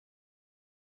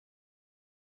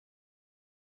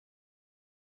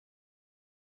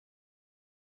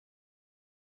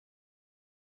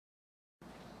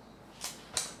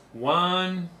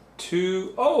One,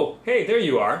 two, oh, hey, there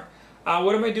you are.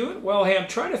 What am I doing? Well, hey, I'm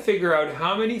trying to figure out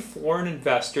how many foreign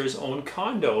investors own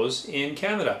condos in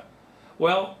Canada.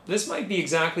 Well, this might be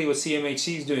exactly what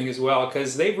CMHC is doing as well,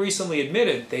 because they've recently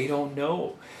admitted they don't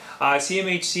know.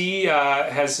 CMHC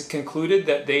has concluded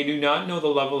that they do not know the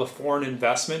level of foreign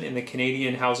investment in the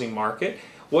Canadian housing market.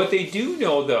 What they do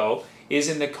know, though, is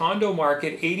in the condo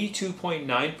market,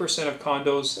 82.9% of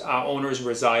condos owners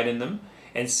reside in them,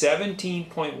 and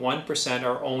 17.1%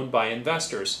 are owned by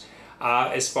investors.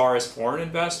 As far as foreign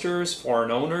investors,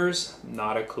 foreign owners,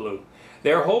 not a clue.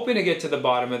 They're hoping to get to the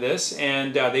bottom of this,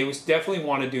 and they definitely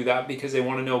want to do that because they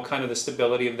want to know kind of the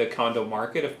stability of the condo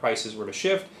market. If prices were to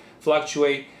shift,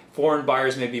 fluctuate, foreign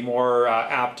buyers may be more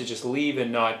apt to just leave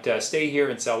and not stay here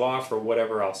and sell off or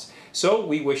whatever else. So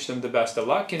we wish them the best of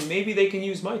luck, and maybe they can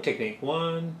use my technique.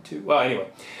 One, two, well, anyway.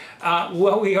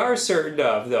 What we are certain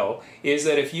of, though, is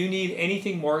that if you need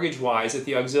anything mortgage-wise at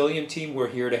the Auxilium team, we're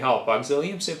here to help.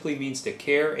 Auxilium simply means to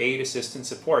care, aid, assist, and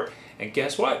support. And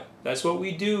guess what? That's what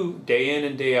we do day in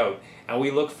and day out. And we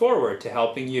look forward to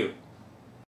helping you.